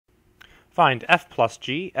Find f plus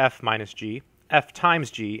g, f minus g, f times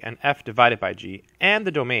g, and f divided by g, and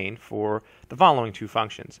the domain for the following two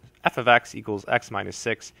functions. F of x equals x minus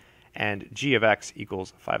 6, and g of x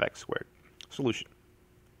equals 5x squared. Solution.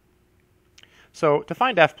 So to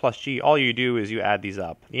find f plus g, all you do is you add these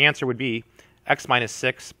up. The answer would be x minus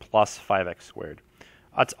 6 plus 5x squared.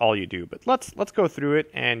 That's all you do. But let's go through it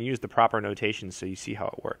and use the proper notation so you see how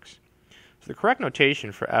it works. So the correct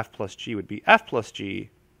notation for f plus g would be f plus g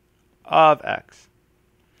of x.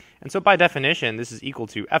 And so by definition, this is equal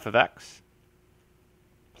to f of x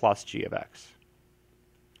plus g of x.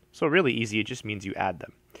 So really easy, it just means you add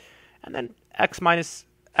them. And then x minus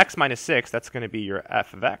 6, that's going to be your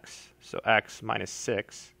f of x, so x minus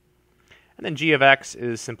 6. And then g of x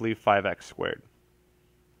is simply 5x squared.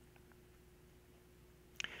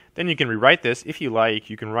 Then you can rewrite this. If you like,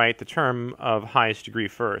 you can write the term of highest degree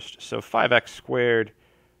first. So 5x squared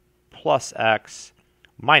plus x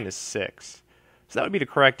minus 6. So that would be the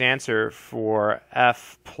correct answer for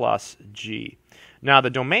f plus g. Now the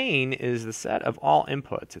domain is the set of all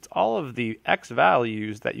inputs. It's all of the x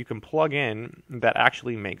values that you can plug in that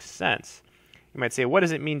actually makes sense. You might say, what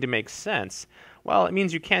does it mean to make sense? Well, it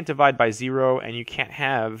means you can't divide by 0 and you can't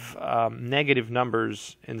have negative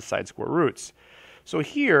numbers inside square roots. So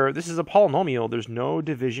here, this is a polynomial. There's no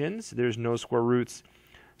divisions. There's no square roots.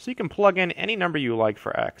 So you can plug in any number you like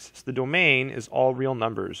for x. So the domain is all real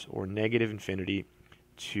numbers, or negative infinity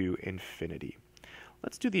to infinity.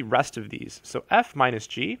 Let's do the rest of these. So f minus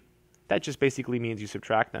g, that just basically means you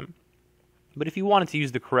subtract them. But if you wanted to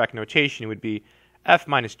use the correct notation, it would be f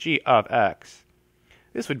minus g of x.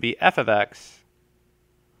 This would be f of x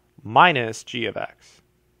minus g of x.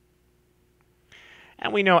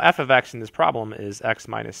 And we know f of x in this problem is x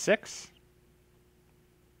minus 6.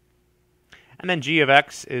 And then g of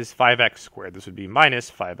x is 5x squared. This would be minus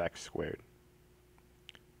 5x squared.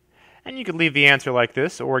 And you could leave the answer like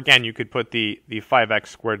this, or again, you could put the 5x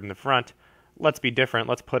squared in the front. Let's be different.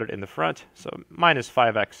 Let's put it in the front. So minus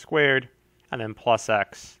 5x squared, and then plus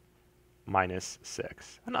x minus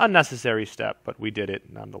 6. An unnecessary step, but we did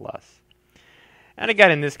it nonetheless. And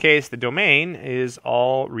again, in this case, the domain is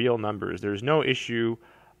all real numbers. There's no issue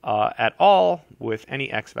at all with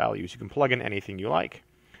any x values. You can plug in anything you like.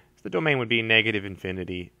 So the domain would be negative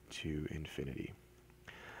infinity to infinity.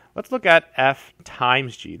 Let's look at f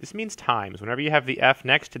times g. This means times. Whenever you have the f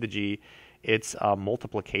next to the g, it's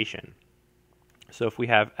multiplication. So if we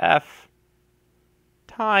have f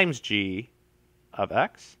times g of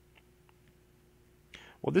x,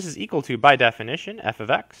 well, this is equal to, by definition, f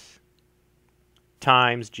of x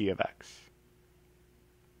times g of x.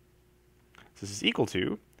 So this is equal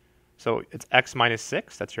to, so it's x minus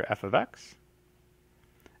 6, that's your f of x.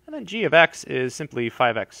 And then g of x is simply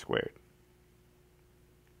 5x squared.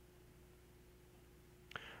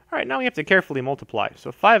 All right, now we have to carefully multiply.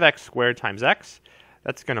 So 5x squared times x,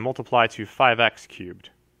 that's going to multiply to 5x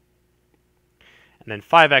cubed. And then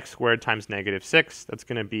 5x squared times negative 6, that's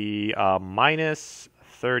going to be minus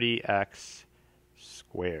 30x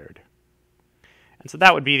squared. And so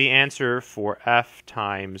that would be the answer for f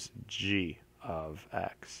times g of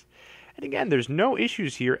x. And again, there's no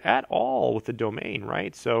issues here at all with the domain,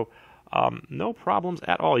 right? So no problems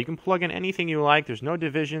at all. You can plug in anything you like. There's no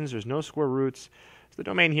divisions. There's no square roots. So the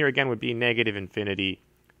domain here, again, would be negative infinity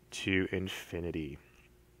to infinity.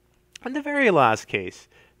 And the very last case,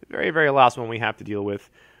 the very, very last one we have to deal with,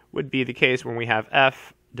 would be the case when we have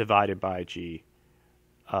f divided by g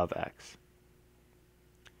of x.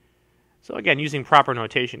 So again, using proper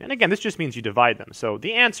notation. And again, this just means you divide them. So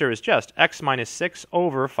the answer is just x minus 6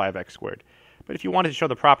 over 5x squared. But if you wanted to show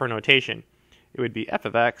the proper notation, it would be f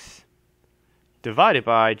of x divided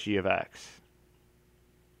by g of x.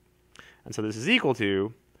 And so this is equal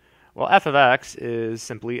to, well, f of x is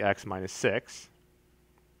simply x minus 6.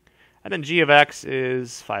 And then g of x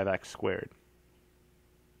is 5x squared.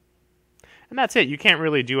 And that's it. You can't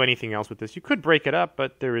really do anything else with this. You could break it up,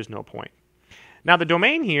 but there is no point. Now the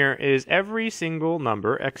domain here is every single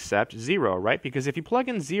number except 0, right? Because if you plug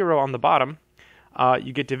in 0 on the bottom,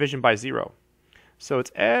 you get division by 0. So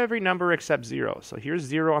it's every number except 0. So here's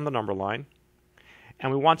 0 on the number line.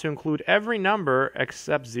 And we want to include every number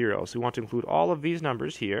except 0. So we want to include all of these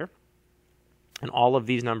numbers here and all of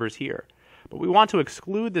these numbers here. But we want to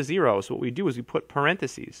exclude the 0. So what we do is we put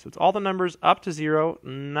parentheses. So it's all the numbers up to 0,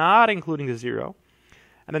 not including the 0.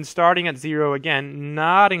 And then starting at 0 again,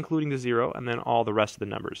 not including the 0, and then all the rest of the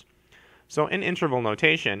numbers. So in interval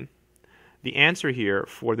notation, the answer here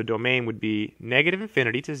for the domain would be negative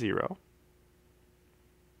infinity to 0.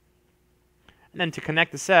 And then to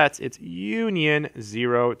connect the sets, it's union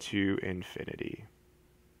 0 to infinity.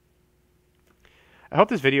 I hope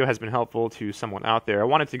this video has been helpful to someone out there. I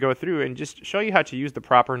wanted to go through and just show you how to use the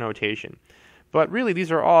proper notation. But really,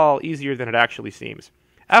 these are all easier than it actually seems.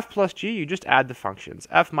 F plus g, you just add the functions.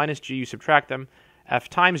 F minus g, you subtract them. F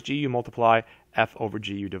times g, you multiply. F over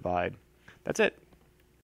g, you divide. That's it.